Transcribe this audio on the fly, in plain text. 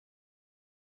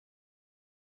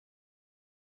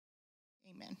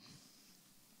Amen.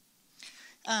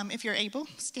 If you're able,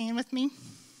 stand with me.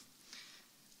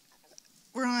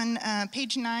 We're on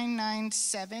page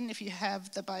 997, if you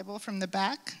have the Bible from the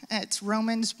back. It's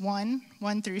Romans 1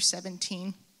 through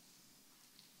 17.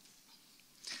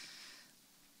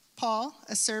 Paul,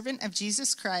 a servant of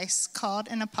Jesus Christ, called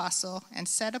an apostle and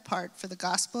set apart for the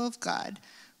gospel of God,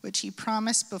 which he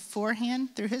promised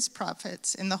beforehand through his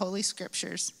prophets in the Holy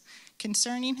Scriptures,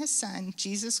 concerning his Son,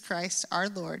 Jesus Christ, our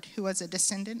Lord, who was a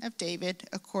descendant of David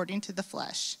according to the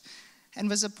flesh, and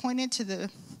was appointed to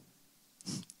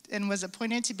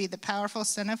be the powerful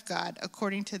Son of God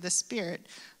according to the Spirit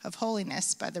of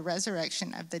holiness by the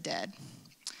resurrection of the dead.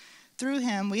 Through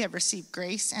him we have received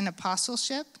grace and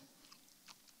apostleship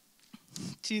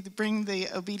to bring the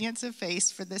obedience of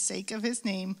faith for the sake of his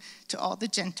name to all the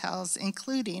Gentiles,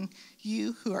 including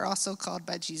you who are also called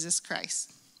by Jesus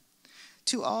Christ.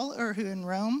 To all who are in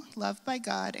Rome, loved by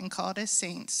God and called as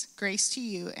saints, grace to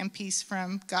you and peace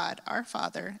from God our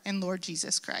Father and Lord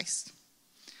Jesus Christ.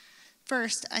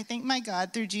 First, I thank my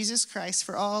God through Jesus Christ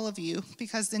for all of you,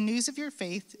 because the news of your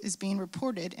faith is being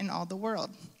reported in all the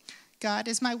world. God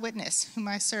is my witness, whom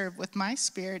I serve with my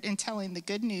spirit in telling the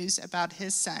good news about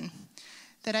his Son,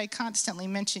 that I constantly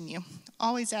mention you,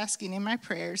 always asking in my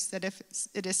prayers that if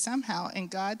it is somehow in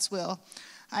God's will,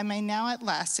 I may now at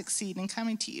last succeed in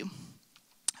coming to you.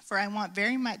 For I want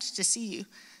very much to see you,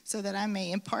 so that I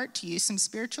may impart to you some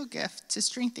spiritual gift to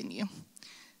strengthen you.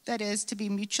 That is, to be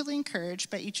mutually encouraged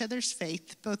by each other's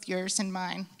faith, both yours and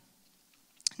mine.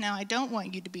 Now, I don't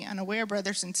want you to be unaware,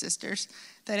 brothers and sisters,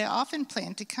 that I often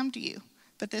planned to come to you,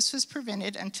 but this was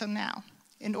prevented until now,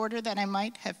 in order that I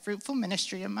might have fruitful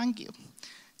ministry among you,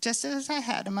 just as I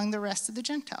had among the rest of the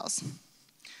Gentiles.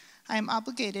 I am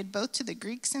obligated both to the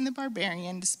Greeks and the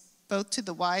barbarians, both to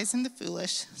the wise and the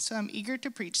foolish, so I'm eager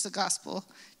to preach the gospel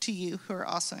to you who are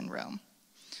also in Rome.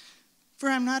 For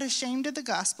I'm not ashamed of the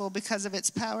gospel because of its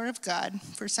power of God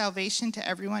for salvation to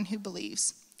everyone who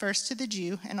believes, first to the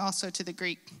Jew and also to the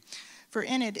Greek. For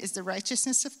in it is the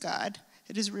righteousness of God.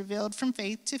 It is revealed from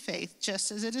faith to faith,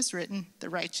 just as it is written, the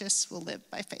righteous will live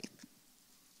by faith.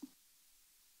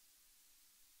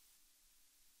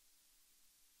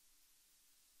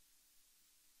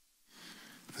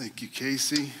 Thank you,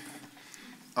 Casey.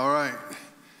 All right.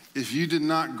 If you did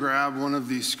not grab one of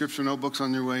these scripture notebooks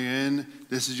on your way in,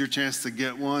 this is your chance to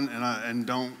get one, and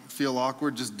don't feel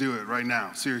awkward. Just do it right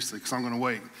now, seriously, because I'm going to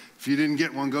wait. If you didn't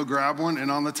get one, go grab one. And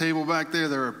on the table back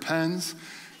there are pens.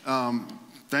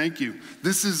 Thank you.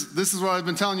 This is what I've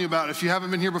been telling you about. If you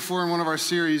haven't been here before in one of our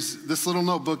series, this little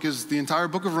notebook is the entire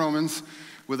book of Romans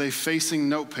with a facing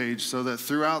note page, so that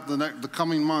throughout the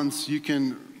coming months, you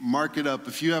can mark it up.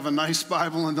 If you have a nice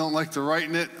Bible and don't like to write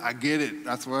in it, I get it.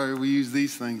 That's why we use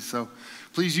these things. So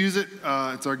please use it.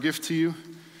 It's our gift to you,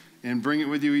 and bring it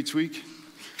with you each week.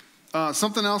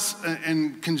 Something else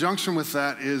in conjunction with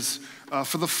that is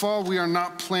for the fall, we are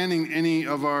not planning any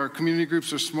of our community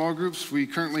groups or small groups. We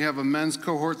currently have a men's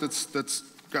cohort that's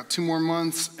got 2 more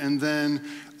months, and then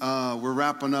we're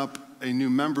wrapping up a new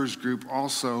members group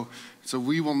also. So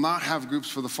we will not have groups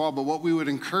for the fall, but what we would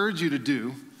encourage you to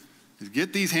do is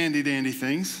get these handy dandy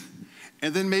things,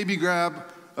 and then maybe grab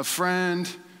a friend,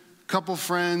 couple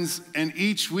friends, and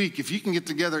each week, if you can get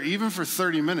together even for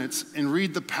 30 minutes and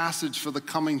read the passage for the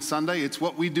coming Sunday. It's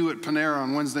what we do at Panera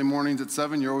on Wednesday mornings at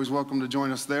 7. You're always welcome to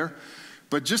join us there.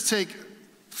 But just take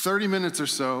 30 minutes or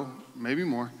so, maybe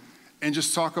more, and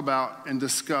just talk about and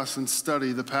discuss and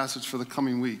study the passage for the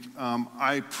coming week.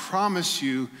 I promise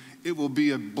you it will be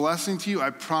a blessing to you.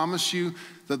 I promise you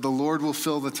that the Lord will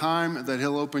fill the time, that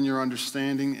he'll open your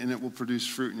understanding, and it will produce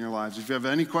fruit in your lives. If you have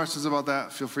any questions about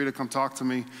that, feel free to come talk to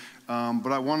me.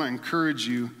 But I want to encourage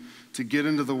you to get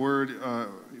into the Word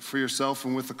for yourself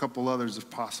and with a couple others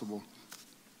if possible.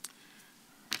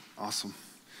 Awesome.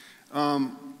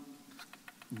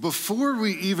 Before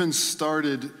we even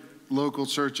started Local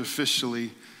Church officially,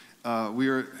 we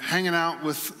were hanging out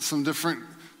with some different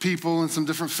people and some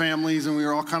different families, and we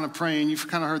were all kind of praying. You've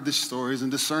kind of heard these stories and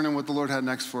discerning what the Lord had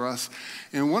next for us.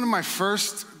 And one of my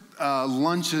first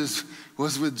lunches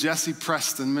was with Jesse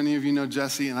Preston. Many of you know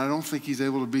Jesse, and I don't think he's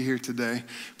able to be here today.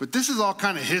 But this is all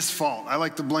kind of his fault. I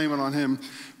like to blame it on him,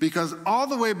 because all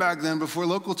the way back then, before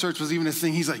Local Church was even a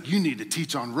thing, he's like, you need to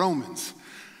teach on Romans.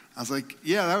 I was like,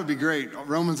 yeah, that would be great.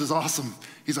 Romans is awesome.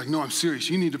 He's like, no, I'm serious.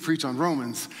 You need to preach on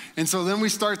Romans. And so then we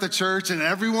start the church, and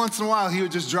every once in a while, he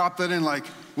would just drop that in like,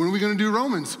 when are we going to do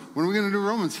Romans? When are we going to do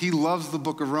Romans? He loves the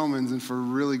book of Romans, and for a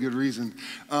really good reason.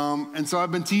 And so I've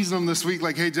been teasing him this week,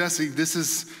 like, hey, Jesse, this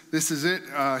is it.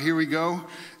 Here we go.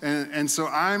 And so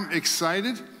I'm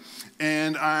excited,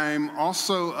 and I'm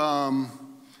also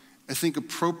I think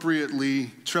appropriately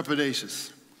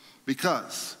trepidatious,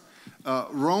 because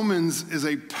Romans is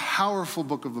a powerful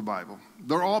book of the Bible.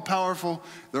 They're all powerful.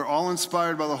 They're all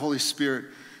inspired by the Holy Spirit.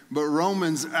 But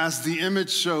Romans, as the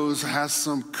image shows, has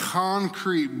some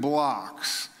concrete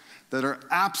blocks that are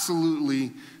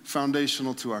absolutely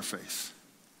foundational to our faith.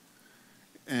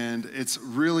 And it's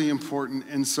really important.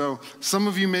 And so some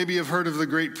of you maybe have heard of the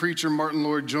great preacher Martin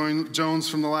Lloyd-Jones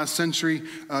from the last century.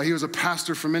 He was a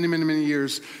pastor for many, many, many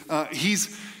years.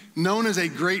 He's known as a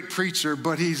great preacher,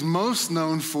 but he's most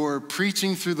known for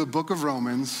preaching through the book of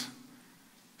Romans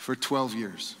for 12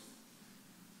 years.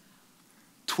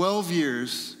 12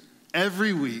 years,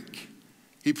 every week,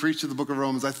 he preached through the book of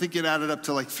Romans. I think it added up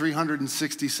to like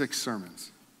 366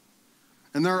 sermons.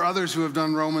 And there are others who have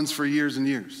done Romans for years and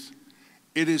years.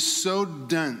 It is so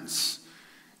dense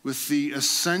with the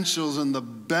essentials and the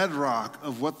bedrock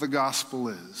of what the gospel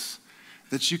is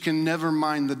that you can never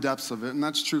mind the depths of it. And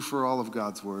that's true for all of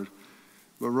God's word.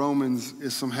 But Romans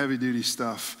is some heavy-duty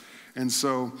stuff. And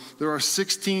so there are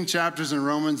 16 chapters in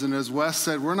Romans, and as Wes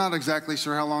said, we're not exactly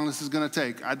sure how long this is going to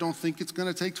take. I don't think it's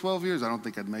going to take 12 years. I don't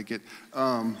think I'd make it.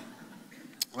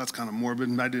 That's kind of morbid,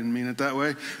 and I didn't mean it that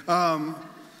way.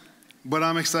 But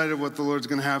I'm excited what the Lord's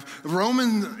going to have.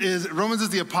 Romans is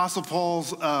the Apostle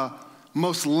Paul's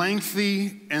most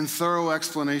lengthy and thorough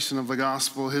explanation of the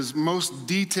gospel, his most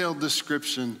detailed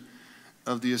description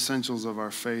of the essentials of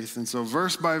our faith. And so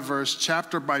verse by verse,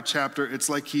 chapter by chapter, it's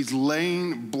like he's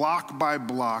laying block by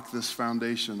block this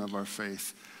foundation of our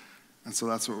faith. And so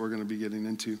that's what we're going to be getting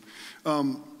into.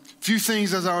 Few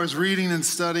things as I was reading and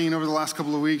studying over the last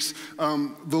couple of weeks.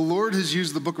 The Lord has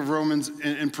used the book of Romans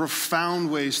in profound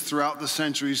ways throughout the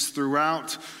centuries,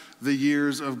 throughout the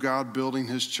years of God building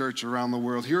his church around the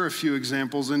world. Here are a few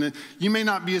examples. And you may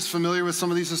not be as familiar with some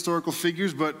of these historical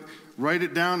figures, but write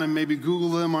it down and maybe Google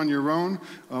them on your own.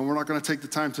 We're not going to take the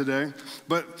time today.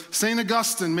 But St.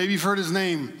 Augustine, maybe you've heard his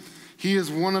name. He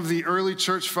is one of the early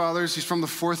church fathers. He's from the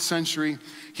 4th century.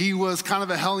 He was kind of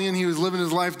a hellion. He was living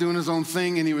his life doing his own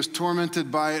thing, and he was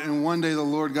tormented by it. And one day the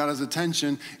Lord got his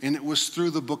attention, and it was through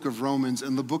the book of Romans.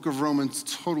 And the book of Romans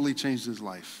totally changed his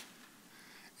life.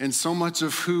 And so much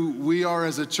of who we are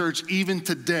as a church, even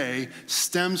today,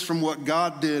 stems from what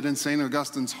God did in St.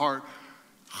 Augustine's heart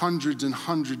hundreds and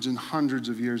hundreds and hundreds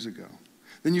of years ago.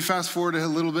 Then you fast forward a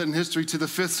little bit in history to the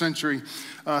 5th century.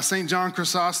 St. John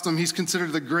Chrysostom, he's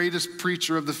considered the greatest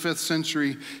preacher of the 5th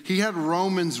century. He had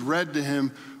Romans read to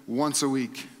him once a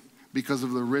week because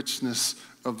of the richness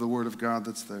of the word of God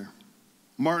that's there.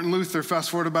 Martin Luther, fast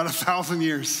forward about 1,000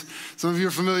 years. Some of you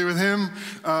are familiar with him.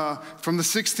 From the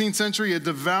 16th century, a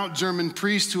devout German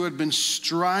priest who had been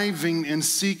striving and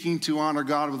seeking to honor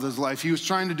God with his life. He was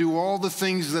trying to do all the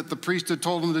things that the priest had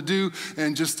told him to do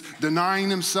and just denying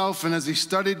himself. And as he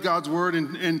studied God's word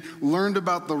and learned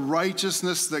about the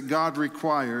righteousness that God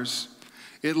requires,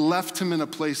 it left him in a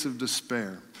place of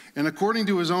despair. And according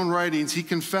to his own writings, he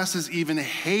confesses even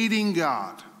hating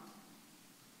God.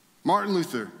 Martin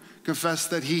Luther confessed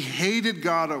that he hated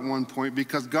God at one point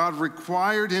because God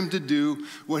required him to do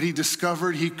what he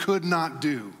discovered he could not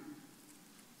do,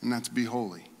 and that's be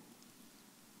holy.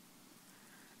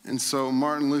 And so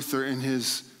Martin Luther, in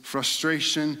his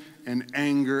frustration and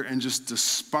anger and just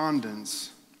despondence,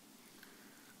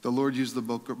 the Lord used the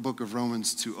book of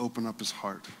Romans to open up his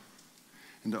heart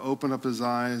and to open up his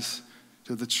eyes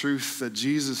to the truth that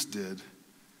Jesus did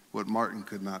what Martin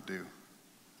could not do.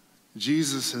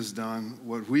 Jesus has done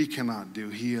what we cannot do.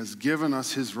 He has given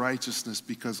us his righteousness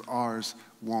because ours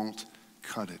won't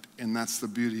cut it. And that's the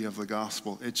beauty of the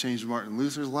gospel. It changed Martin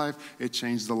Luther's life. It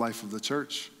changed the life of the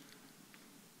church.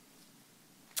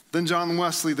 Then John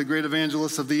Wesley, the great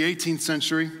evangelist of the 18th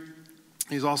century,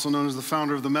 he's also known as the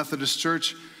founder of the Methodist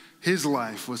Church. His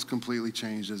life was completely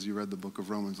changed as he read the book of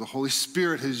Romans. The Holy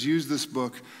Spirit has used this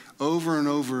book over and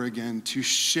over again to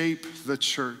shape the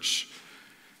church.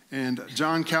 And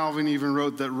John Calvin even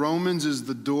wrote that Romans is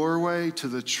the doorway to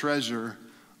the treasure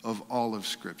of all of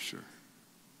Scripture.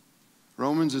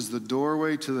 Romans is the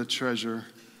doorway to the treasure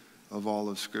of all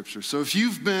of Scripture. So if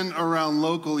you've been around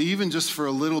local, even just for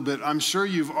a little bit, I'm sure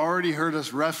you've already heard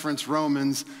us reference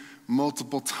Romans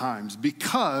multiple times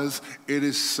because it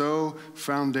is so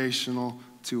foundational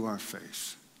to our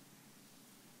faith.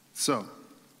 So,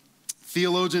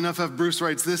 theologian F.F. Bruce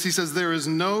writes this. He says, "There is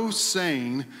no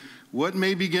saying what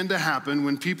may begin to happen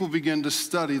when people begin to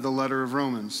study the letter of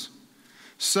Romans.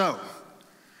 So,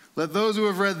 let those who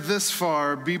have read this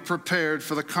far be prepared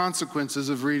for the consequences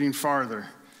of reading farther.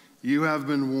 You have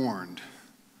been warned."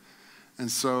 And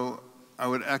so I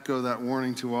would echo that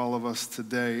warning to all of us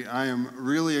today. I am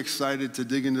really excited to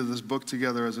dig into this book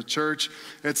together as a church.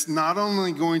 It's not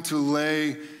only going to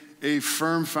lay a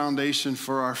firm foundation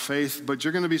for our faith, but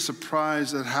you're going to be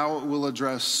surprised at how it will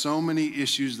address so many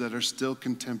issues that are still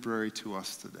contemporary to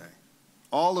us today.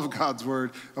 All of God's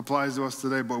word applies to us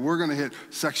today, but we're going to hit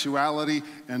sexuality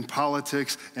and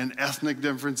politics and ethnic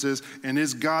differences, and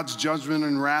is God's judgment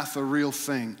and wrath a real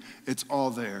thing? It's all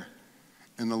there,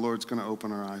 and the Lord's going to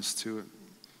open our eyes to it.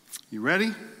 You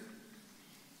ready?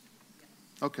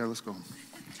 Okay, let's go.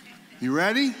 You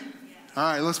ready? All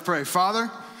right, let's pray.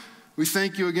 Father, we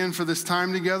thank you again for this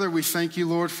time together. We thank you,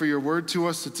 Lord, for your word to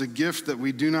us. It's a gift that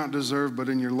we do not deserve, but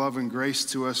in your love and grace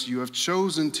to us, you have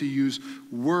chosen to use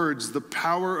words, the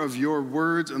power of your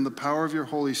words and the power of your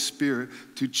Holy Spirit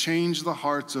to change the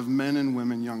hearts of men and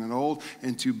women, young and old,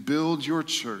 and to build your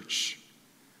church.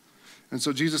 And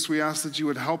so, Jesus, we ask that you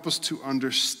would help us to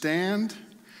understand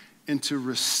and to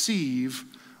receive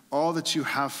all that you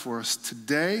have for us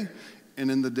today and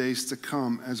in the days to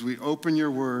come as we open your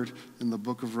word in the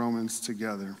book of Romans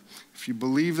together. If you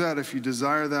believe that, if you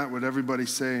desire that, would everybody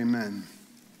say amen?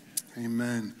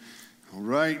 Amen. All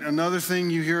right, another thing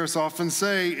you hear us often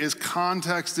say is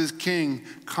context is king.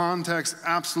 Context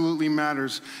absolutely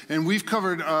matters. And we've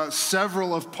covered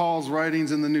several of Paul's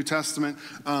writings in the New Testament.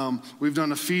 We've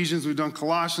done Ephesians, we've done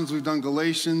Colossians, we've done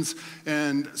Galatians.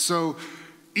 And so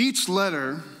each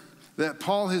letter that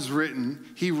Paul has written,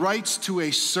 he writes to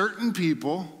a certain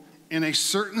people in a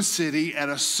certain city at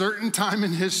a certain time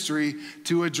in history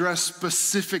to address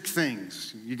specific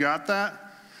things. You got that?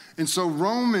 And so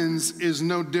Romans is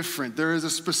no different. There is a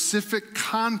specific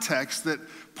context that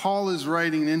Paul is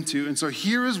writing into. And so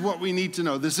here is what we need to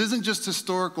know. This isn't just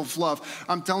historical fluff.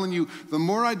 I'm telling you, the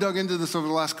more I dug into this over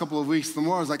the last couple of weeks, the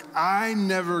more I was like, I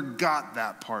never got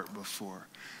that part before.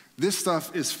 This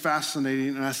stuff is fascinating,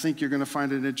 and I think you're going to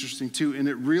find it interesting too, and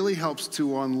it really helps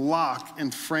to unlock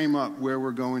and frame up where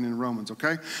we're going in Romans,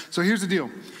 okay? So here's the deal.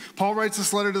 Paul writes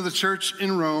this letter to the church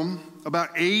in Rome about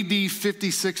AD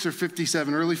 56 or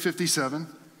 57, early 57.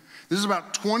 This is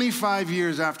about 25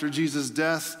 years after Jesus'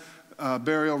 death,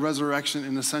 burial, resurrection,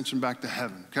 and ascension back to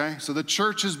heaven, okay? So the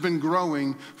church has been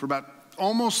growing for about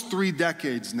almost 3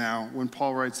 decades now when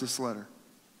Paul writes this letter.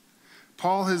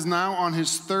 Paul is now on his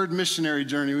 3rd missionary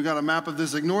journey. We got a map of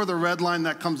this. Ignore the red line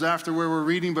that comes after where we're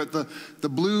reading, but the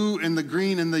blue and the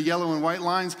green and the yellow and white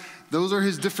lines, those are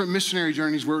his different missionary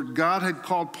journeys where God had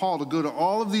called Paul to go to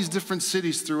all of these different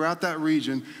cities throughout that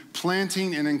region,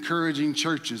 planting and encouraging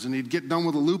churches. And he'd get done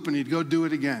with a loop and he'd go do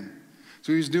it again.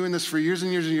 So he was doing this for years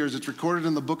and years and years. It's recorded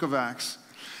in the book of Acts.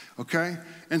 Okay?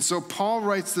 And so Paul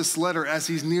writes this letter as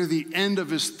he's near the end of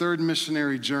his 3rd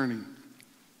missionary journey.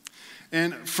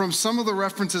 And from some of the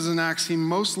references in Acts, he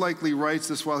most likely writes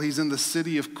this while he's in the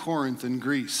city of Corinth in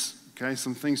Greece. Okay,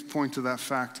 some things point to that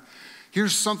fact.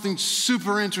 Here's something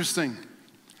super interesting.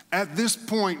 At this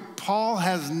point, Paul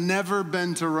has never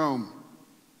been to Rome.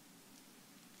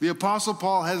 The Apostle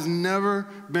Paul has never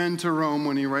been to Rome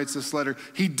when he writes this letter.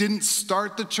 He didn't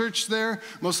start the church there.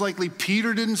 Most likely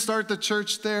Peter didn't start the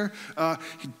church there.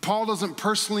 Paul doesn't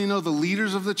personally know the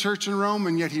leaders of the church in Rome,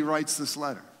 and yet he writes this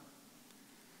letter.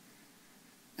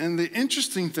 And the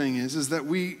interesting thing is that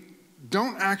we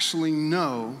don't actually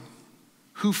know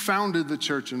who founded the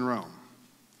church in Rome,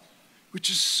 which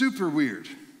is super weird.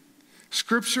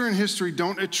 Scripture and history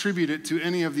don't attribute it to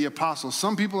any of the apostles.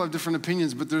 Some people have different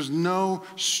opinions, but there's no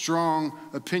strong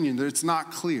opinion. It's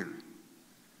not clear.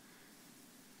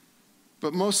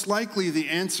 But most likely the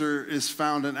answer is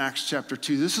found in Acts chapter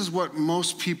 2. This is what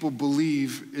most people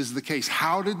believe is the case.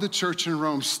 How did the church in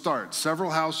Rome start? Several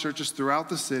house churches throughout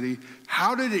the city.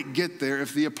 How did it get there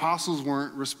if the apostles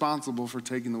weren't responsible for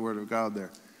taking the word of God there?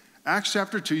 Acts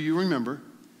chapter 2, you remember,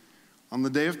 on the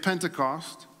day of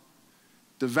Pentecost,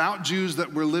 devout Jews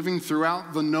that were living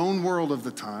throughout the known world of the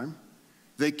time,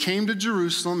 they came to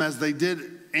Jerusalem as they did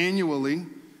annually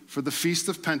for the Feast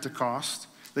of Pentecost.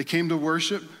 They came to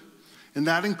worship. And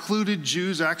that included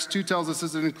Jews. Acts 2 tells us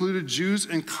this. It included Jews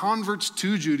and converts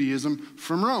to Judaism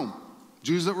from Rome.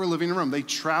 Jews that were living in Rome. They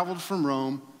traveled from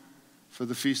Rome for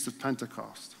the Feast of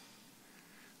Pentecost.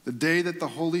 The day that the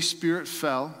Holy Spirit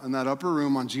fell in that upper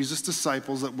room on Jesus'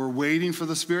 disciples that were waiting for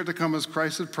the Spirit to come as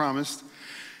Christ had promised,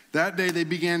 that day they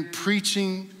began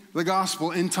preaching the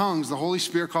gospel in tongues. The Holy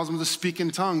Spirit calls them to speak in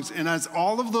tongues. And as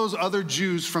all of those other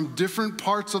Jews from different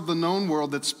parts of the known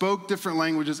world that spoke different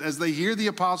languages, as they hear the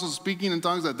apostles speaking in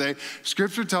tongues that day,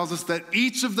 Scripture tells us that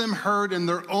each of them heard in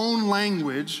their own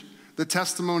language the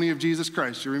testimony of Jesus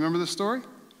Christ. You remember the story?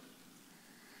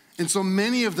 And so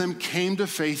many of them came to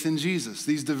faith in Jesus.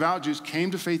 These devout Jews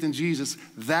came to faith in Jesus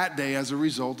that day as a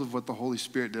result of what the Holy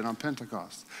Spirit did on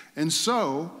Pentecost. And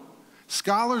so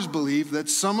scholars believe that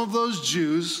some of those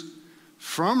Jews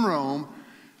from Rome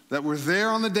that were there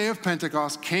on the day of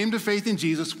Pentecost, came to faith in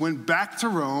Jesus, went back to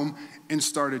Rome, and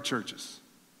started churches.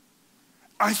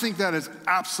 I think that is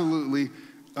absolutely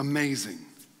amazing.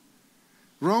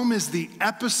 Rome is the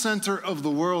epicenter of the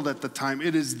world at the time.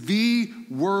 It is the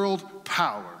world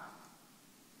power.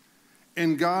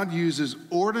 And God uses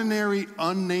ordinary,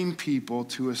 unnamed people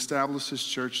to establish his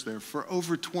church there. For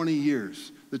over 20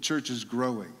 years, the church is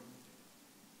growing.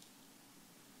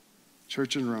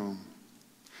 Church in Rome.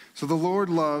 So the Lord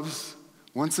loves,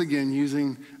 once again,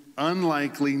 using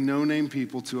unlikely, no-name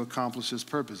people to accomplish his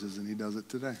purposes, and he does it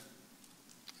today.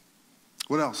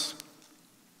 What else?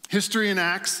 History and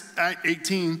Acts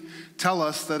 18 tell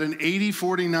us that in AD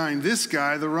 49, this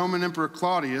guy, the Roman Emperor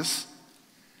Claudius,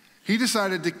 he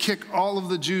decided to kick all of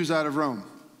the Jews out of Rome.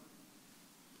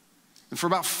 And for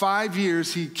about 5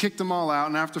 years, he kicked them all out,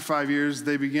 and after 5 years,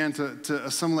 they began to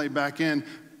assimilate back in.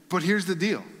 But here's the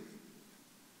deal.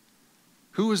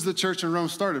 Who was the church in Rome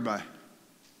started by?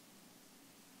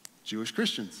 Jewish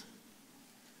Christians.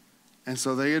 And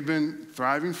so they had been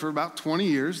thriving for about 20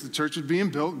 years. The church was being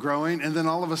built, growing, and then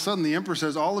all of a sudden the emperor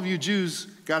says, all of you Jews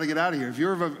got to get out of here. If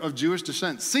you're of Jewish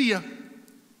descent, see ya.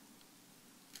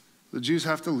 The Jews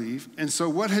have to leave. And so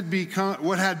what had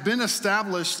been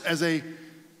established as a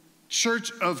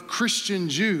church of Christian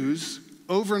Jews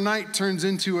overnight turns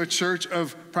into a church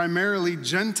of primarily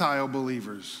Gentile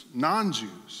believers,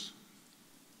 non-Jews.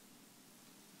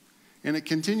 And it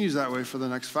continues that way for the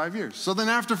next 5 years. So then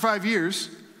after 5 years,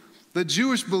 the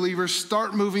Jewish believers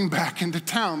start moving back into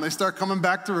town. They start coming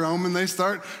back to Rome, and they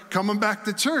start coming back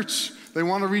to church. They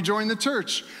want to rejoin the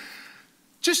church.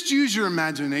 Just use your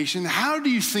imagination. How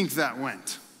do you think that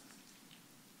went?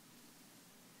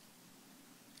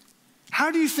 How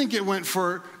do you think it went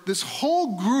for this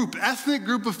whole group, ethnic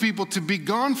group of people, to be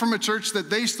gone from a church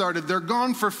that they started? They're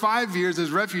gone for 5 years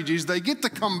as refugees. They get to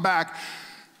come back.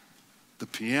 The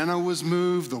piano was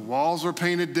moved. The walls were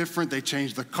painted different. They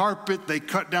changed the carpet. They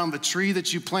cut down the tree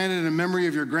that you planted in memory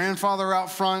of your grandfather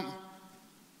out front.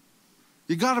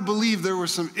 You got to believe there were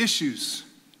some issues,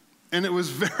 and it was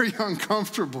very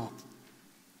uncomfortable.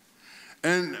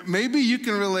 And maybe you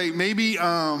can relate. Maybe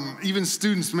even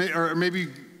students, or maybe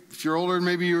if you're older,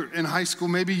 maybe you're in high school,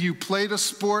 maybe you played a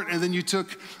sport and then you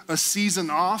took a season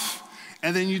off,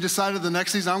 and then you decided the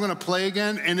next season, I'm going to play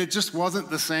again, and it just wasn't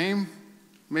the same.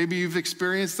 Maybe you've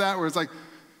experienced that, where it's like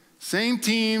same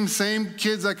team, same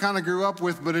kids I kind of grew up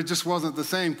with, but it just wasn't the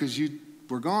same because you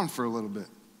were gone for a little bit,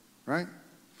 right?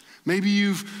 Maybe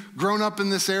you've grown up in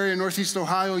this area, Northeast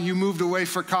Ohio, you moved away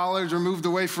for college or moved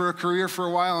away for a career for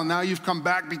a while, and now you've come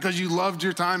back because you loved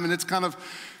your time, and it's kind of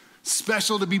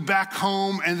special to be back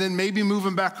home, and then maybe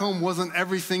moving back home wasn't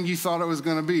everything you thought it was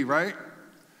going to be, right?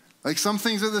 Like some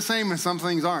things are the same and some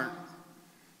things aren't.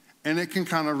 And it can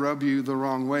kind of rub you the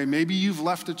wrong way. Maybe you've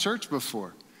left a church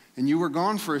before and you were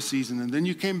gone for a season and then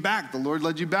you came back. The Lord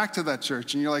led you back to that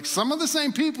church and you're like, some of the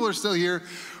same people are still here,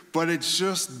 but it's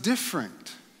just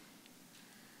different.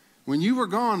 When you were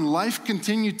gone, life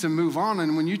continued to move on,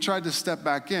 and when you tried to step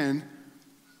back in,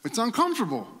 it's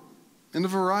uncomfortable in a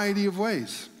variety of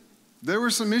ways. There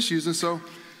were some issues, and so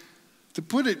to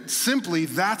put it simply,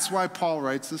 that's why Paul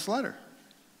writes this letter.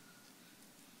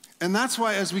 And that's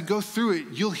why as we go through it,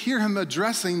 you'll hear him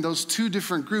addressing those two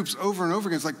different groups over and over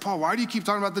again. It's like, Paul, why do you keep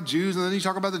talking about the Jews, and then you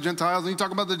talk about the Gentiles, and you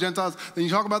talk about the Gentiles, then you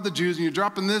talk about the Jews, and you're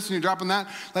dropping this and you're dropping that?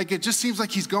 Like, it just seems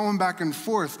like he's going back and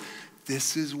forth.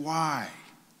 This is why.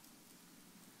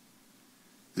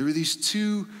 There are these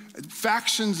two,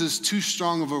 factions is too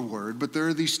strong of a word, but there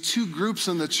are these two groups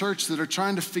in the church that are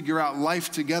trying to figure out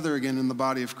life together again in the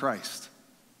body of Christ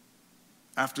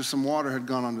after some water had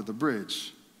gone under the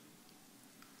bridge.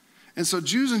 And so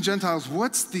Jews and Gentiles,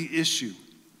 what's the issue?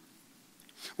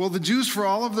 Well, the Jews, for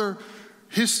all of their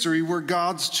history, were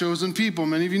God's chosen people.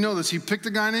 Many of you know this. He picked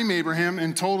a guy named Abraham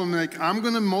and told him, like, I'm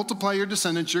going to multiply your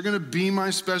descendants. You're going to be my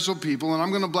special people, and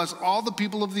I'm going to bless all the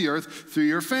people of the earth through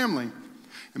your family.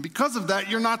 And because of that,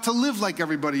 you're not to live like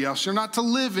everybody else. You're not to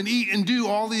live and eat and do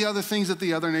all the other things that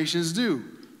the other nations do.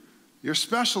 You're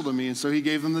special to me. And so he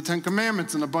gave them the 10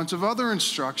 Commandments and a bunch of other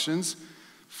instructions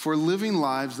for living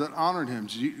lives that honored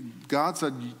him. God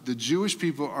said the Jewish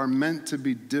people are meant to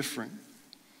be different,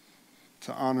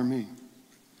 to honor me.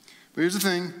 But here's the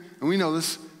thing, and we know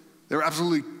this, they were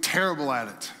absolutely terrible at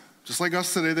it. Just like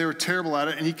us today, they were terrible at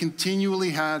it, and he continually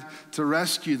had to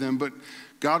rescue them. But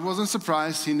God wasn't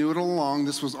surprised. He knew it all along.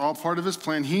 This was all part of his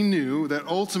plan. He knew that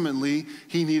ultimately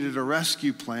he needed a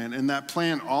rescue plan, and that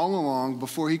plan all along,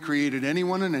 before he created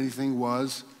anyone and anything,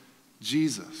 was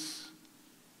Jesus.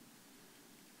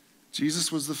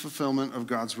 Jesus was the fulfillment of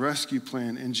God's rescue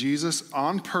plan. And Jesus,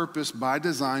 on purpose, by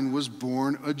design, was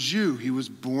born a Jew. He was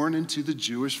born into the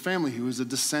Jewish family. He was a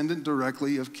descendant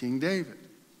directly of King David,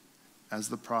 as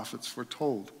the prophets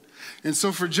foretold. And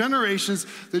so for generations,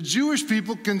 the Jewish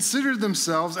people considered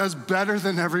themselves as better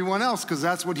than everyone else, because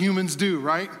that's what humans do,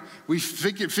 right? We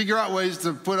figure out ways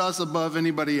to put us above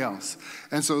anybody else.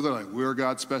 And so they're like, we're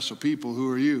God's special people. Who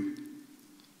are you?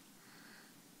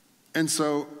 And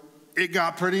so it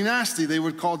got pretty nasty. They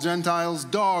would call Gentiles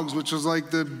dogs, which was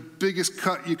like the biggest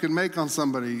cut you could make on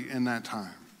somebody in that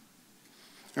time.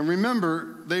 And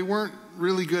remember, they weren't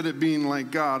really good at being like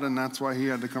God, and that's why he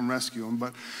had to come rescue them.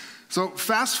 But so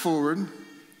fast forward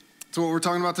to what we're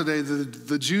talking about today,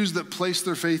 the Jews that placed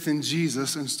their faith in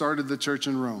Jesus and started the church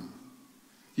in Rome.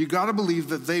 You got to believe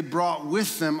that they brought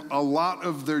with them a lot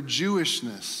of their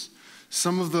Jewishness,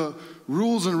 some of the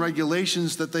rules and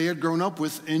regulations that they had grown up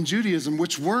with in Judaism,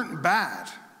 which weren't bad.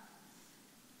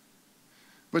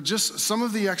 But just some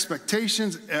of the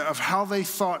expectations of how they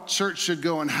thought church should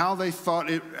go and how they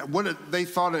thought they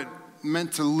thought it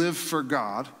meant to live for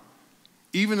God.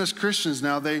 Even as Christians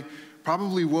now, they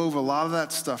probably wove a lot of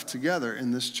that stuff together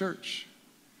in this church.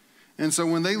 And so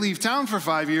when they leave town for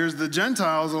 5 years, the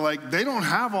Gentiles are like, they don't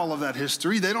have all of that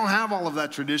history. They don't have all of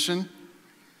that tradition.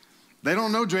 They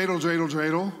don't know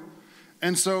dreidel.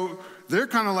 And so they're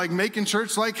kind of like making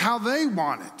church like how they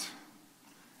want it.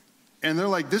 And they're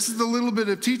like, this is the little bit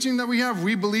of teaching that we have.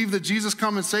 We believe that Jesus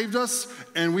come and saved us,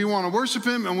 and we want to worship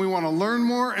him, and we want to learn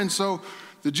more. And so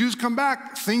the Jews come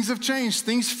back, things have changed,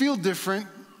 things feel different,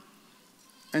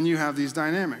 and you have these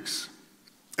dynamics.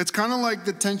 It's kind of like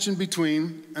the tension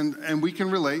between, and we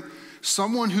can relate,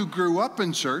 someone who grew up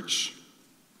in church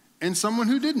and someone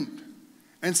who didn't.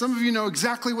 And some of you know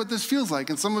exactly what this feels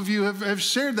like, and some of you have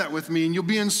shared that with me, and you'll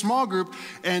be in small group,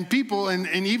 and people, and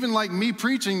even like me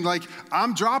preaching, like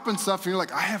I'm dropping stuff, and you're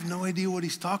like, I have no idea what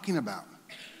he's talking about.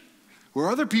 Where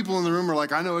other people in the room are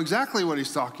like, I know exactly what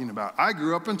he's talking about. I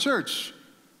grew up in church.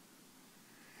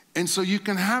 And so you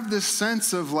can have this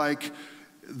sense of like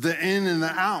the in and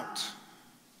the out.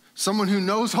 Someone who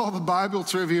knows all the Bible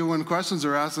trivia when questions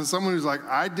are asked, and someone who's like,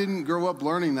 I didn't grow up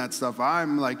learning that stuff.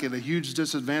 I'm like at a huge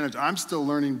disadvantage. I'm still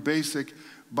learning basic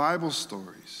Bible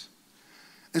stories.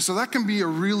 And so that can be a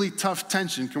really tough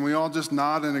tension. Can we all just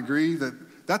nod and agree that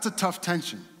that's a tough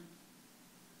tension?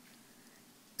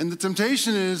 And the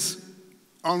temptation is,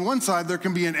 on one side, there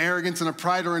can be an arrogance and a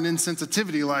pride or an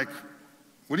insensitivity, like,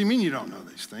 what do you mean you don't know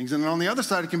these things? And on the other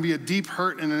side, it can be a deep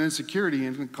hurt and an insecurity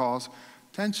and can cause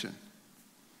tension.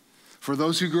 For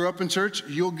those who grew up in church,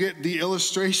 you'll get the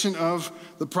illustration of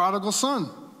the prodigal son.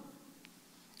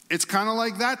 It's kind of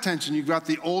like that tension. You've got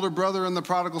the older brother in the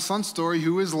prodigal son story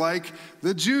who is like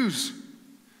the Jews.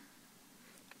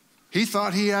 He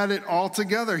thought he had it all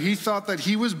together. He thought that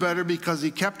he was better because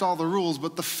he kept all the rules.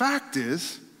 But the fact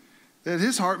is that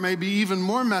his heart may be even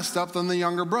more messed up than the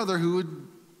younger brother who would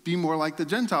be more like the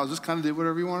Gentiles, just kind of did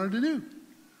whatever he wanted to do.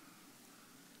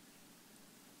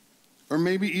 Or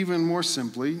maybe even more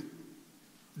simply,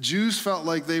 Jews felt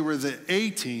like they were the A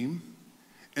team,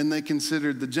 and they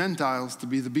considered the Gentiles to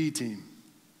be the B team.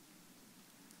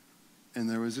 And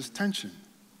there was this tension.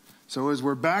 So as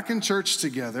we're back in church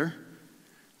together,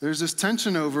 there's this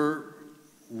tension over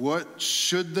what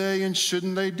should they and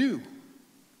shouldn't they do.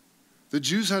 The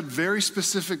Jews had very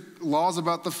specific laws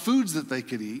about the foods that they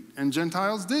could eat, and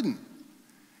Gentiles didn't.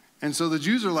 And so the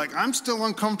Jews are like, I'm still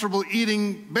uncomfortable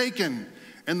eating bacon.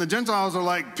 And the Gentiles are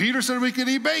like, Peter said we could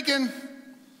eat bacon.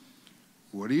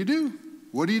 What do you do?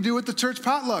 What do you do at the church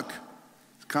potluck?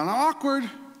 It's kind of awkward.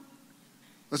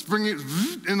 Let's bring it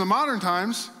in the modern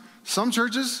times. Some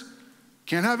churches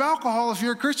can't have alcohol if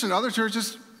you're a Christian. Other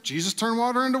churches, Jesus turned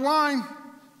water into wine.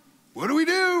 What do we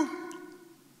do?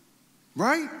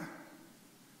 Right?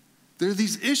 There are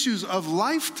these issues of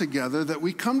life together that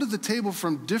we come to the table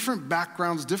from different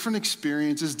backgrounds, different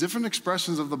experiences, different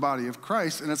expressions of the body of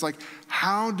Christ. And it's like,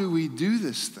 how do we do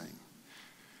this thing?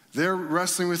 They're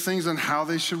wrestling with things on how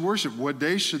they should worship. What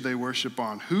day should they worship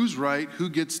on? Who's right? Who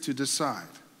gets to decide?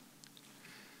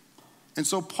 And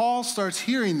so Paul starts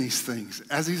hearing these things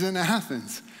as he's in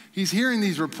Athens. He's hearing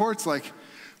these reports like,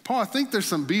 Paul, I think there's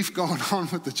some beef going on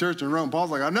with the church in Rome.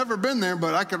 Paul's like, I've never been there,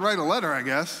 but I could write a letter, I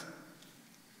guess.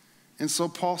 And so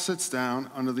Paul sits down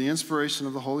under the inspiration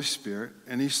of the Holy Spirit,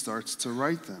 and he starts to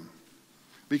write them.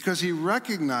 Because he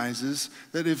recognizes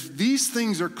that if these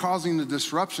things are causing the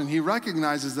disruption, he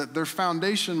recognizes that their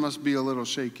foundation must be a little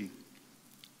shaky.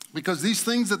 Because these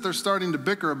things that they're starting to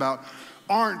bicker about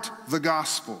aren't the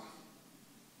gospel.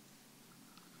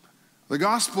 The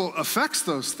gospel affects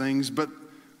those things, but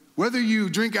whether you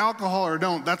drink alcohol or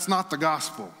don't, that's not the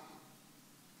gospel.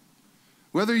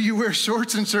 Whether you wear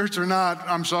shorts in church or not,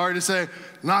 I'm sorry to say,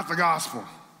 not the gospel.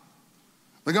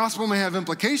 The gospel may have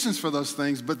implications for those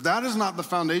things, but that is not the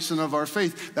foundation of our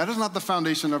faith. That is not the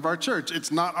foundation of our church.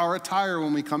 It's not our attire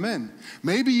when we come in.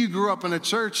 Maybe you grew up in a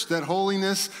church that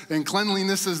holiness and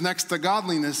cleanliness is next to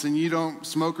godliness, and you don't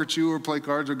smoke or chew or play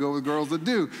cards or go with girls that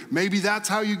do. Maybe that's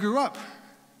how you grew up.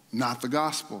 Not the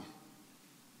gospel.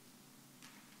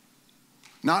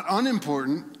 Not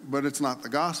unimportant, but it's not the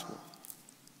gospel.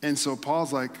 And so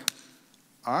Paul's like,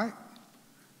 all right,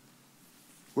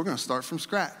 we're going to start from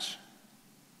scratch.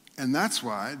 And that's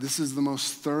why this is the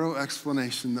most thorough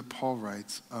explanation that Paul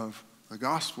writes of the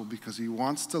gospel, because he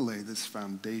wants to lay this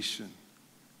foundation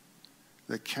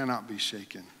that cannot be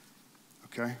shaken.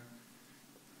 Okay?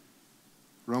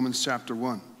 Romans chapter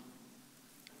 1.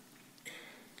 We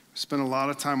spent a lot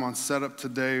of time on setup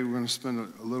today. We're going to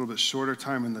spend a little bit shorter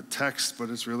time in the text, but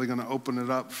it's really going to open it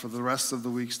up for the rest of the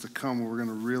weeks to come, where we're going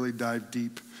to really dive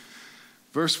deep.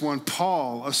 Verse 1,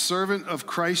 Paul, a servant of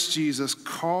Christ Jesus,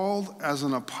 called as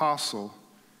an apostle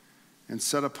and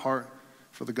set apart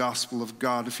for the gospel of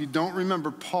God. If you don't remember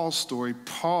Paul's story,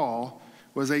 Paul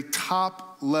was a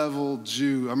top-level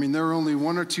Jew. I mean, there were only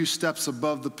one or two steps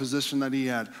above the position that he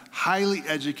had. Highly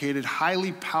educated,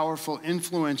 highly powerful,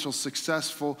 influential,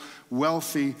 successful,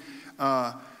 wealthy,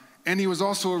 and he was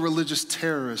also a religious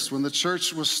terrorist. When the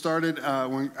church was started,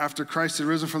 after Christ had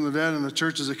risen from the dead and the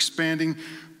church is expanding,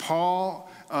 Paul,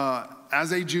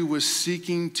 as a Jew, was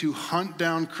seeking to hunt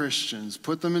down Christians,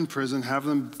 put them in prison, have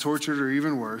them tortured, or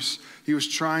even worse. He was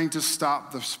trying to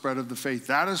stop the spread of the faith.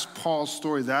 That is Paul's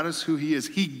story. That is who he is.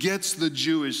 He gets the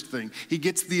Jewish thing. He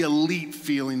gets the elite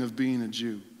feeling of being a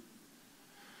Jew.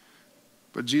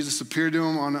 But Jesus appeared to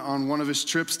him on one of his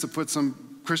trips to put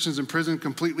some Christians in prison,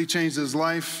 completely changed his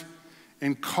life,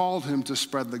 and called him to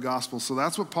spread the gospel. So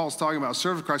that's what Paul's talking about. A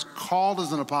servant of Christ, called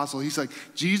as an apostle. He's like,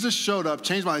 Jesus showed up,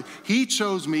 changed my life. He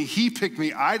chose me. He picked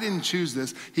me. I didn't choose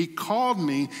this. He called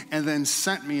me and then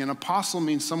sent me. An apostle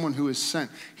means someone who is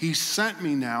sent. He sent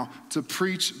me now to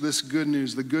preach this good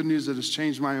news, the good news that has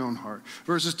changed my own heart.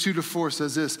 Verses 2-4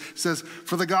 says this. It says,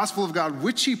 for the gospel of God,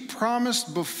 which he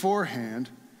promised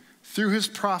beforehand through his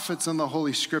prophets and the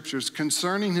Holy Scriptures,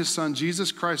 concerning his son,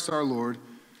 Jesus Christ our Lord,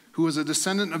 who was a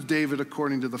descendant of David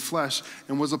according to the flesh,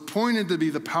 and was appointed to be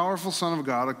the powerful Son of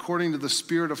God according to the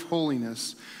Spirit of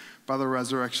holiness by the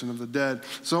resurrection of the dead.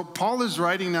 So Paul is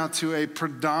writing now to a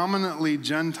predominantly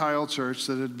Gentile church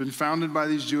that had been founded by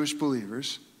these Jewish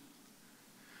believers.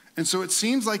 And so it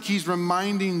seems like he's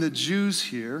reminding the Jews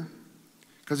here,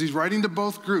 because he's writing to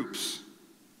both groups,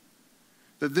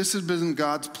 that this has been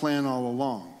God's plan all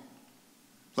along.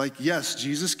 Like, yes,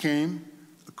 Jesus came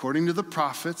according to the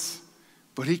prophets,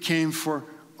 but he came for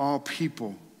all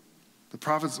people. The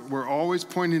prophets were always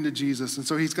pointing to Jesus. And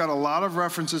so he's got a lot of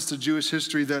references to Jewish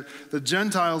history that the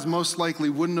Gentiles most likely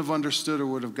wouldn't have understood or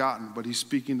would have gotten. But he's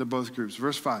speaking to both groups.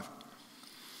 Verse 5.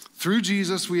 Through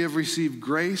Jesus we have received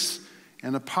grace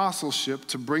and apostleship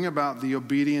to bring about the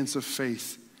obedience of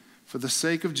faith for the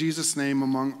sake of Jesus' name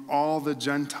among all the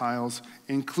Gentiles,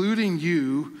 including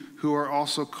you who are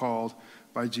also called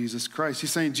by Jesus Christ.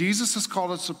 He's saying Jesus has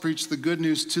called us to preach the good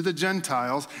news to the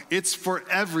Gentiles. It's for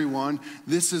everyone.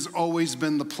 This has always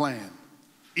been the plan.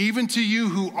 Even to you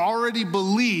who already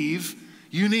believe,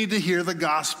 you need to hear the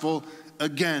gospel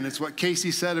again. It's what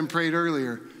Casey said and prayed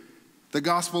earlier. The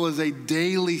gospel is a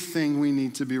daily thing we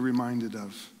need to be reminded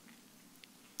of.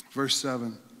 Verse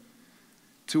 7.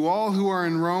 To all who are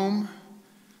in Rome,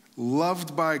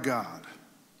 loved by God,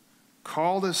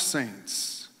 called as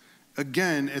saints.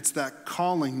 Again, it's that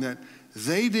calling that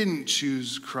they didn't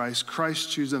choose Christ.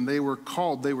 Christ chose them. They were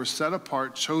called. They were set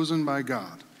apart, chosen by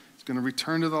God. It's going to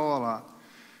return to the lot.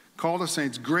 Called as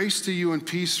saints. Grace to you and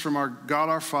peace from our God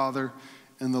our Father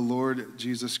and the Lord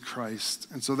Jesus Christ.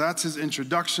 And so that's his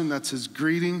introduction. That's his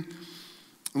greeting.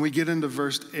 And we get into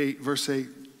verse 8. He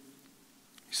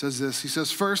says this. He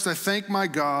says, first, I thank my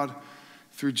God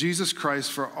through Jesus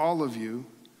Christ for all of you,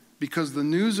 because the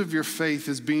news of your faith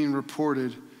is being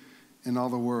reported in all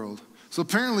the world. So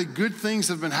apparently good things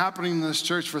have been happening in this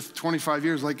church for 25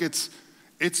 years. Like it's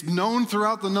known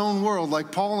throughout the known world.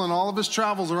 Like Paul and all of his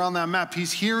travels around that map,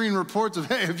 he's hearing reports of,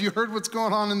 hey, have you heard what's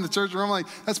going on in the church? And I'm like,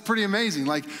 that's pretty amazing.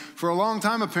 Like for a long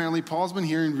time, apparently, Paul's been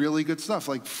hearing really good stuff.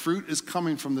 Like fruit is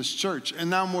coming from this church. And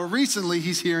now more recently,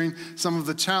 he's hearing some of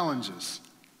the challenges.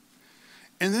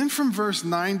 And then from verse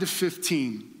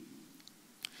 9-15,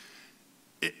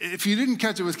 if you didn't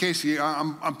catch it with Casey,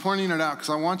 I'm pointing it out because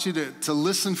I want you to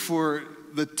listen for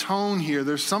the tone here.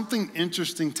 There's something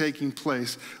interesting taking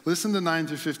place. Listen to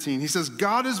 9-15. He says,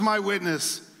 God is my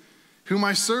witness. whom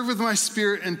I serve with my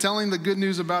spirit in telling the good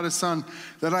news about his son,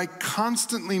 that I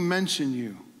constantly mention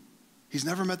you. He's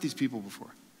never met these people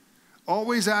before.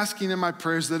 Always asking in my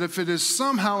prayers that if it is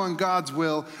somehow in God's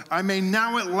will, I may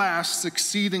now at last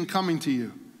succeed in coming to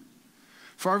you.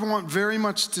 For I want very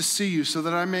much to see you so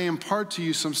that I may impart to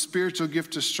you some spiritual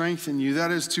gift to strengthen you. That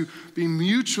is to be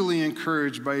mutually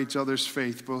encouraged by each other's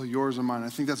faith, both yours and mine. I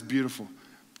think that's beautiful.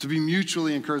 To be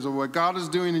mutually encouraged of what God is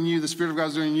doing in you, the Spirit of God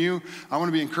is doing in you. I want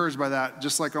to be encouraged by that,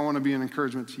 just like I want to be an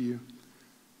encouragement to you.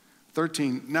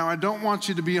 13, now I don't want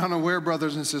you to be unaware,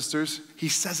 brothers and sisters. He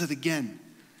says it again.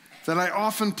 That I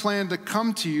often planned to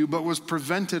come to you, but was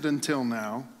prevented until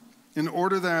now, in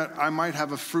order that I might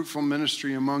have a fruitful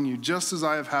ministry among you, just as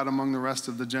I have had among the rest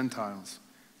of the Gentiles.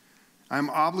 I am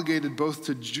obligated both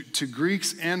to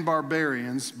Greeks and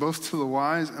barbarians, both to the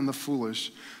wise and the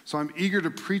foolish. So I'm eager to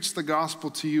preach the gospel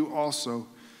to you also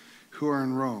who are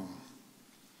in Rome.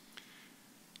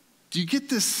 Do you get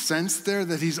this sense there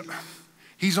that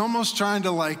he's almost trying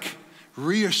to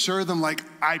reassure them,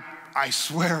 I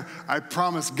swear, I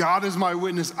promise, God is my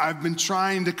witness. I've been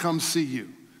trying to come see you.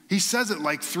 He says it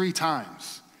 3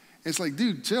 times. It's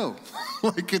dude, chill.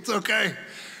 It's okay.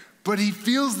 But he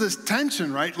feels this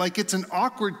tension, right? It's an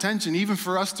awkward tension, even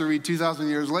for us to read 2,000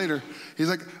 years later. He's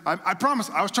I promise,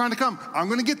 I was trying to come. I'm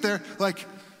going to get there.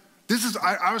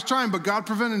 I was trying, but God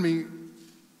prevented me.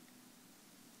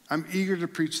 I'm eager to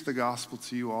preach the gospel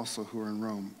to you also who are in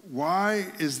Rome. Why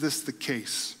is this the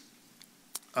case?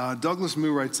 Douglas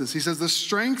Moo writes this. He says, the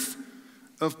strength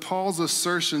of Paul's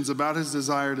assertions about his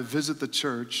desire to visit the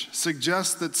church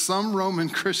suggests that some Roman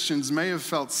Christians may have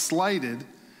felt slighted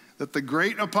that the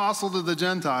great apostle to the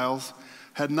Gentiles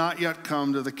had not yet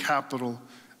come to the capital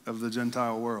of the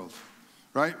Gentile world,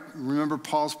 right? Remember,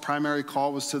 Paul's primary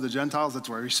call was to the Gentiles. That's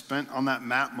where he spent on that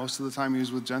map most of the time he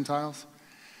was with Gentiles.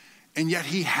 And yet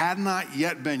he had not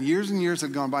yet been, years and years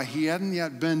had gone by, he hadn't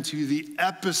yet been to the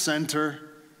epicenter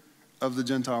of the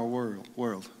Gentile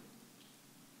world.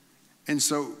 And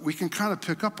so we can kind of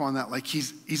pick up on that.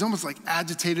 He's almost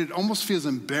agitated, almost feels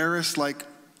embarrassed, I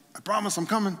promise I'm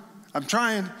coming. I'm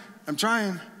trying.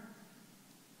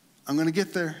 I'm going to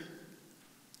get there.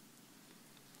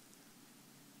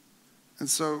 And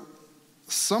so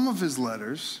some of his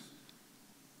letters,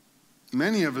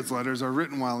 many of his letters are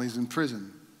written while he's in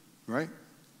prison, right?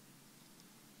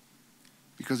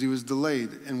 Because he was delayed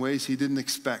in ways he didn't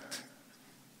expect.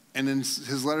 And in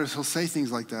his letters, he'll say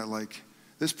things like that,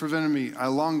 this prevented me. I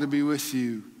long to be with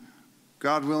you.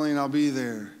 God willing, I'll be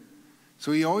there.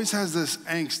 So he always has this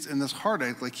angst and this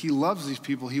heartache. He loves these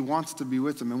people. He wants to be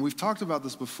with them. And we've talked about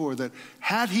this before, that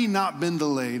had he not been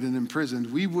delayed and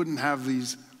imprisoned, we wouldn't have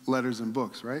these letters and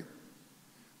books, right?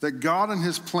 That God in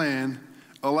his plan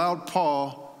allowed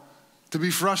Paul to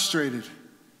be frustrated,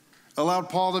 allowed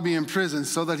Paul to be in prison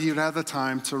so that he would have the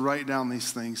time to write down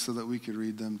these things so that we could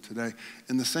read them today.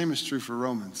 And the same is true for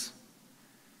Romans.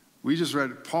 We just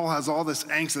read, Paul has all this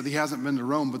angst that he hasn't been to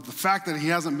Rome, but the fact that he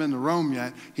hasn't been to Rome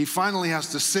yet, he finally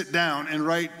has to sit down and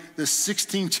write this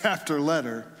 16-chapter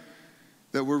letter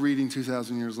that we're reading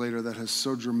 2,000 years later that has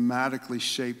so dramatically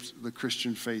shaped the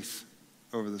Christian faith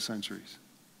over the centuries.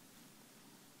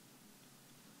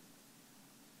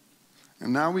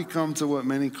 And now we come to what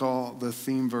many call the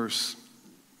theme verse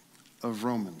of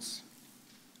Romans.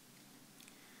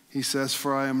 He says,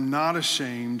 for I am not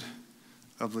ashamed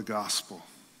of the gospel.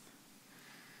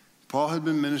 Paul had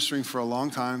been ministering for a long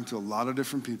time to a lot of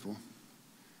different people.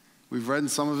 We've read in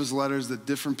some of his letters that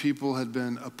different people had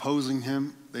been opposing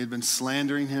him. They'd been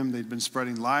slandering him. They'd been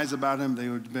spreading lies about him. They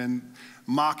had been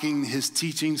mocking his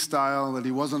teaching style, that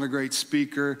he wasn't a great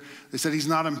speaker. They said he's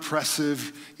not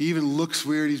impressive. He even looks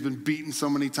weird. He's been beaten so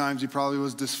many times, he probably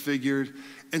was disfigured.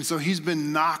 And so he's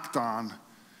been knocked on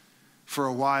for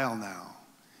a while now.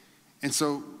 And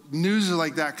so news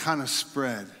like that kind of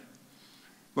spread.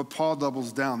 But Paul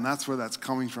doubles down. That's where that's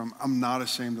coming from. I'm not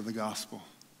ashamed of the gospel.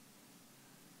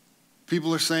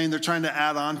 People are saying they're trying to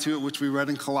add on to it, which we read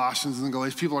in Colossians and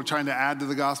Galatians. People are trying to add to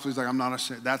the gospel. He's I'm not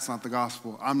ashamed. That's not the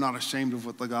gospel. I'm not ashamed of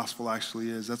what the gospel actually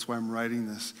is. That's why I'm writing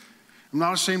this. I'm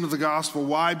not ashamed of the gospel.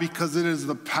 Why? Because it is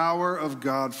the power of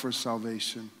God for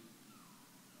salvation.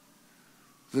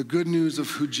 The good news of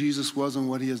who Jesus was and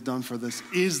what he has done for us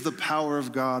is the power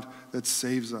of God that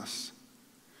saves us.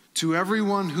 To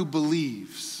everyone who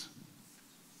believes.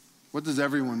 What does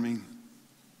everyone mean?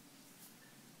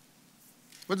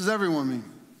 What does everyone mean?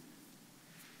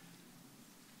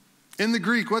 In the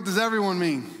Greek, what does everyone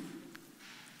mean?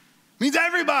 It means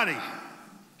everybody.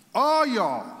 All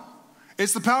y'all.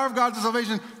 It's the power of God to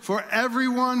salvation for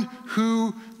everyone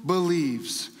who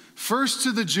believes. First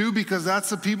to the Jew, because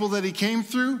that's the people that he came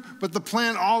through, but the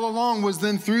plan all along was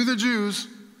then through the Jews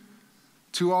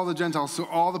to all the Gentiles, to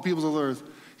all the peoples of the earth.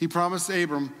 He promised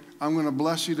Abram, I'm going to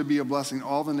bless you to be a blessing.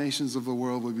 All the nations of the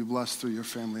world will be blessed through your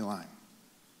family line.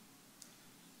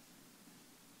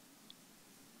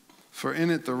 For in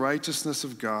it the righteousness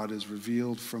of God is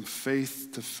revealed from faith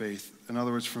to faith. In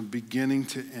other words, from beginning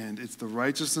to end. It's the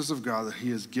righteousness of God that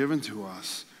he has given to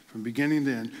us from beginning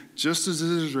to end, just as it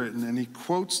is written. And he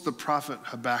quotes the prophet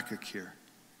Habakkuk here.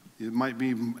 It might be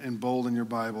in bold in your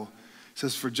Bible. It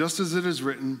says, for just as it is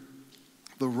written,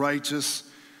 the righteous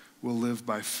will live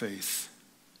by faith.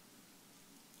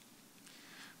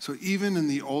 So even in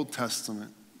the Old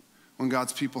Testament, when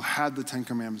God's people had the Ten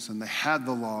Commandments and they had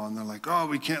the law and they're like, oh,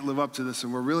 we can't live up to this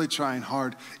and we're really trying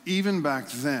hard. Even back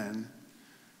then,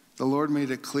 the Lord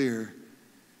made it clear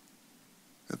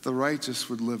that the righteous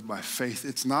would live by faith.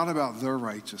 It's not about their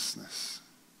righteousness.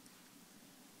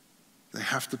 They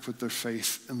have to put their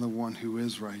faith in the one who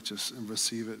is righteous and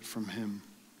receive it from him.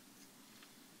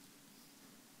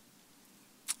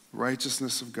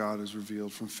 Righteousness of God is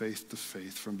revealed from faith to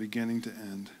faith, from beginning to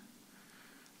end.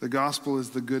 The gospel is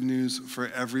the good news for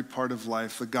every part of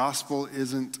life. The gospel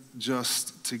isn't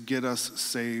just to get us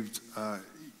saved.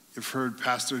 You've heard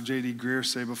Pastor J.D. Greer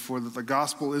say before that the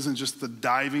gospel isn't just the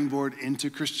diving board into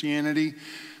Christianity.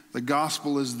 The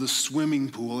gospel is the swimming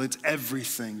pool. It's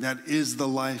everything. That is the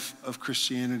life of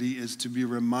Christianity, is to be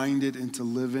reminded and to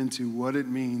live into what it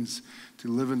means to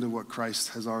live into what Christ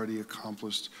has already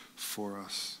accomplished for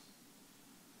us.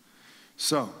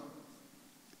 So,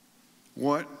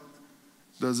 what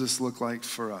does this look like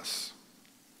for us?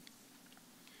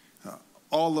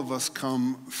 All of us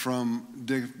come from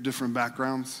different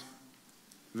backgrounds,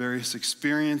 various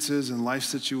experiences and life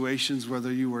situations,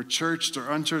 whether you were churched or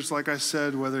unchurched, like I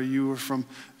said, whether you were from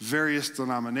various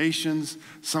denominations.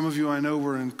 Some of you I know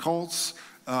were in cults.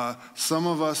 Some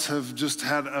of us have just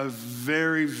had a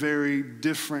very, very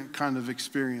different kind of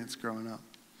experience growing up.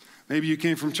 Maybe you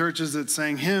came from churches that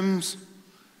sang hymns.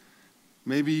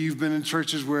 Maybe you've been in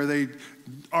churches where they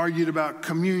argued about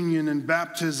communion and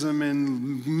baptism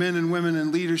and men and women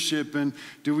in leadership, and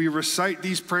do we recite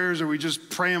these prayers or we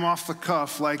just pray them off the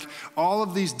cuff? Like all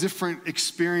of these different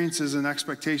experiences and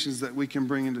expectations that we can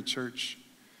bring into church.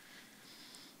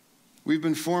 We've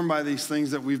been formed by these things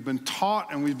that we've been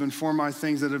taught, and we've been formed by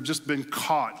things that have just been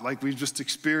caught, like we've just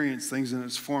experienced things and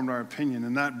it's formed our opinion.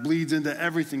 And that bleeds into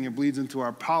everything. It bleeds into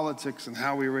our politics and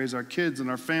how we raise our kids and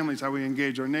our families, how we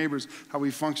engage our neighbors, how we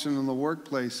function in the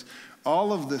workplace,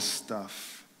 all of this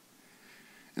stuff.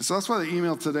 And so that's why the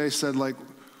email today said, like,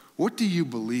 what do you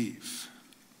believe?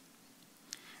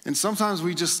 And sometimes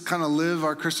we just kind of live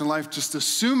our Christian life just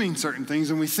assuming certain things,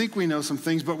 and we think we know some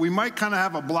things, but we might kind of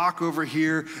have a block over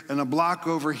here and a block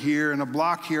over here and a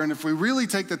block here. And if we really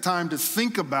take the time to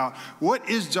think about what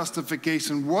is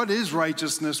justification, what is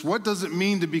righteousness, what does it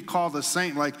mean to be called a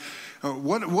saint, like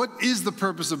what is the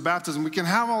purpose of baptism? We can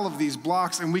have all of these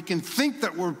blocks and we can think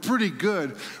that we're pretty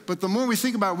good, but the more we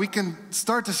think about it, we can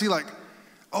start to see like,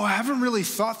 oh, I haven't really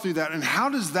thought through that, and how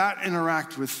does that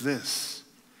interact with this?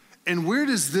 And where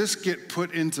does this get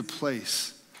put into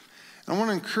place? I want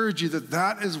to encourage you that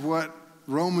that is what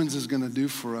Romans is going to do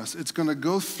for us. It's going to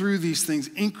go through these things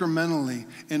incrementally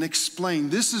and explain,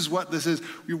 this is what this is.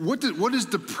 What is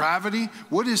depravity?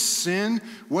 What is sin?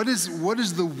 What is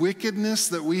the wickedness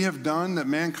that we have done, that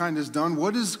mankind has done?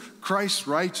 What is Christ's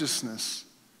righteousness?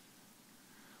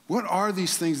 What are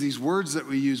these things, these words that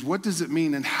we use? What does it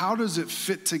mean, and how does it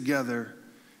fit together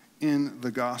in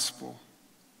the gospel?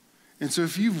 And so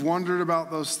if you've wondered about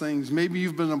those things, maybe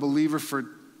you've been a believer for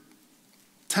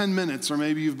 10 minutes, or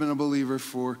maybe you've been a believer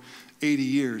for 80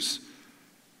 years,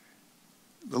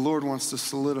 the Lord wants to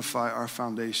solidify our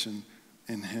foundation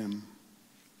in him.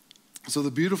 So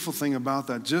the beautiful thing about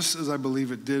that, just as I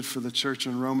believe it did for the church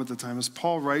in Rome at the time, as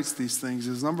Paul writes these things,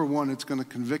 is number one, it's going to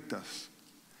convict us.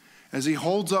 As he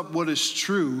holds up what is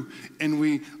true and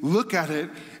we look at it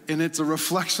and it's a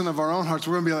reflection of our own hearts,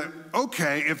 we're going to be like,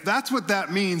 okay, if that's what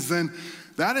that means, then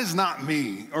that is not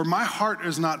me, or my heart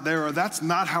is not there, or that's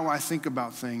not how I think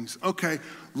about things. Okay,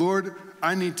 Lord,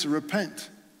 I need to repent.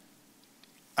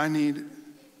 I need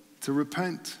to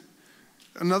repent.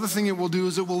 Another thing it will do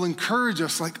is it will encourage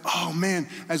us, like, oh man,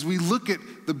 as we look at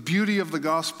the beauty of the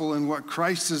gospel and what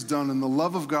Christ has done and the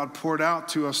love of God poured out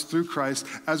to us through Christ,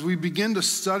 as we begin to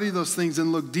study those things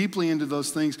and look deeply into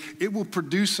those things, it will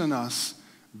produce in us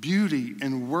beauty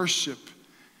and worship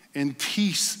and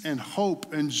peace and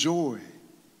hope and joy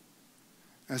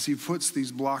as he puts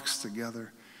these blocks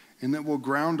together. And that will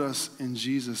ground us in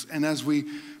Jesus. And as we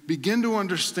begin to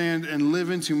understand and live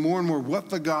into more and more what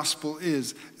the gospel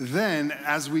is, then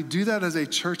as we do that as a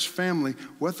church family,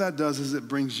 what that does is it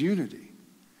brings unity.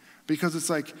 Because it's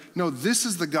like, no, this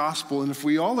is the gospel, and if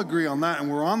we all agree on that and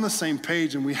we're on the same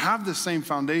page and we have the same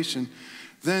foundation,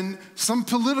 then some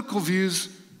political views,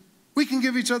 we can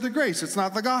give each other grace. It's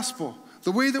not the gospel.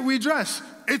 The way that we dress,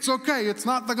 it's okay. It's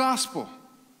not the gospel.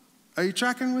 Are you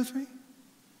tracking with me?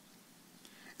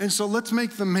 And so let's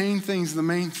make the main things the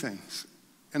main things.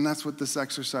 And that's what this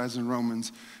exercise in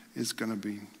Romans is going to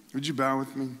be. Would you bow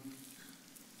with me?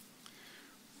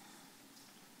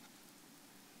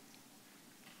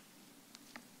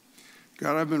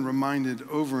 God, I've been reminded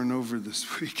over and over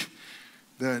this week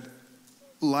that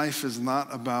life is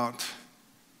not about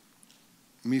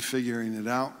me figuring it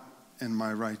out and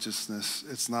my righteousness.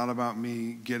 It's not about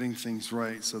me getting things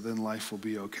right so then life will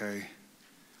be okay.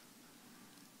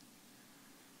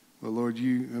 But Lord,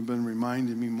 you have been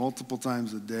reminding me multiple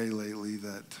times a day lately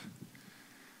that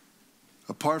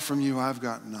apart from you, I've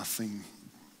got nothing.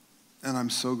 And I'm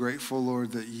so grateful,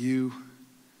 Lord, that you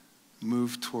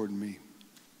moved toward me.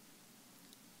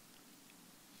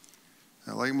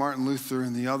 Like Martin Luther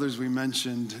and the others we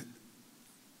mentioned,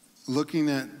 looking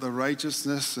at the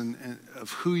righteousness and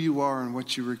of who you are and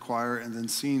what you require, and then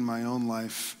seeing my own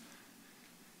life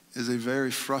is a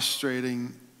very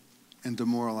frustrating and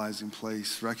demoralizing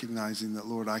place, recognizing that,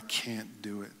 Lord, I can't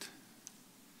do it.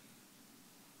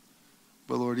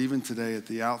 But Lord, even today at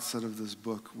the outset of this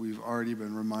book, we've already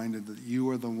been reminded that you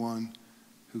are the one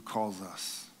who calls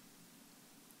us.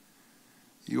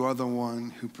 You are the one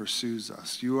who pursues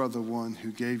us. You are the one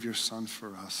who gave your son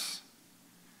for us.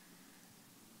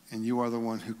 And you are the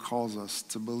one who calls us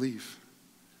to believe,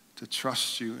 to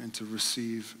trust you, and to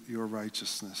receive your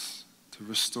righteousness, to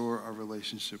restore our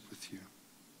relationship with you.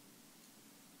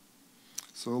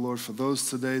 So, Lord, for those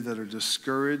today that are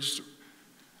discouraged,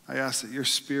 I ask that your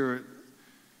Spirit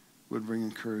would bring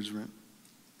encouragement.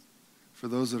 For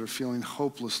those that are feeling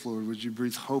hopeless, Lord, would you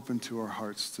breathe hope into our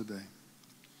hearts today?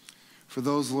 For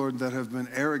those, Lord, that have been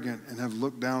arrogant and have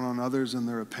looked down on others and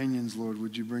their opinions, Lord,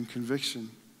 would you bring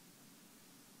conviction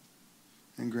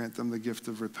and grant them the gift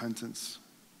of repentance?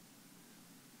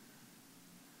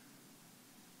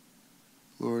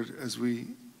 Lord, as we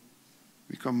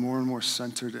become more and more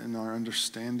centered in our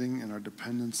understanding and our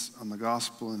dependence on the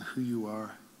gospel and who you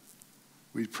are,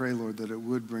 we pray, Lord, that it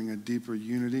would bring a deeper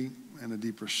unity and a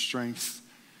deeper strength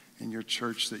in your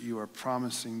church that you are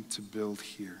promising to build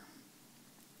here.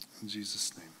 In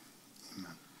Jesus' name,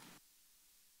 amen.